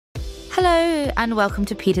Hello and welcome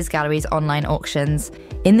to Peter's Gallery's online auctions.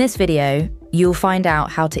 In this video, you'll find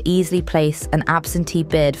out how to easily place an absentee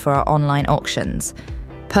bid for our online auctions.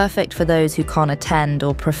 Perfect for those who can't attend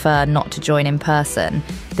or prefer not to join in person,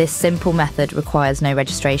 this simple method requires no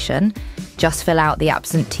registration. Just fill out the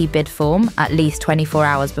absentee bid form at least 24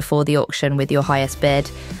 hours before the auction with your highest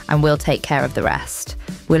bid, and we'll take care of the rest.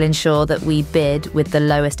 We'll ensure that we bid with the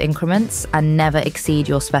lowest increments and never exceed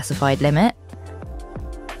your specified limit.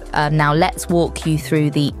 Now let's walk you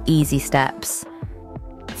through the easy steps.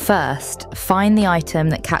 First, find the item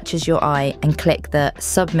that catches your eye and click the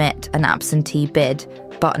Submit an Absentee Bid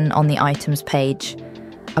button on the items page.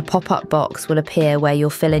 A pop-up box will appear where you'll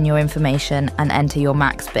fill in your information and enter your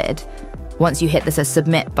max bid. Once you hit the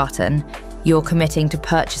Submit button, you're committing to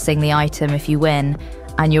purchasing the item if you win,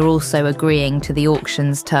 and you're also agreeing to the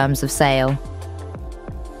auction's terms of sale.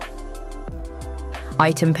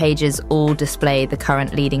 Item pages all display the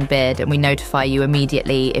current leading bid, and we notify you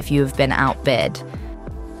immediately if you have been outbid.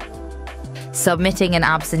 Submitting an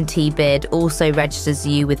absentee bid also registers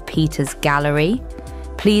you with Peter's Gallery.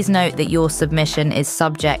 Please note that your submission is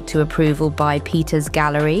subject to approval by Peter's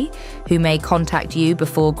Gallery, who may contact you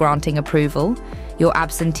before granting approval. Your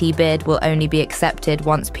absentee bid will only be accepted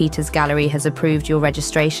once Peter's Gallery has approved your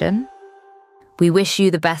registration. We wish you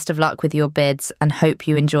the best of luck with your bids and hope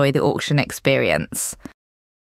you enjoy the auction experience.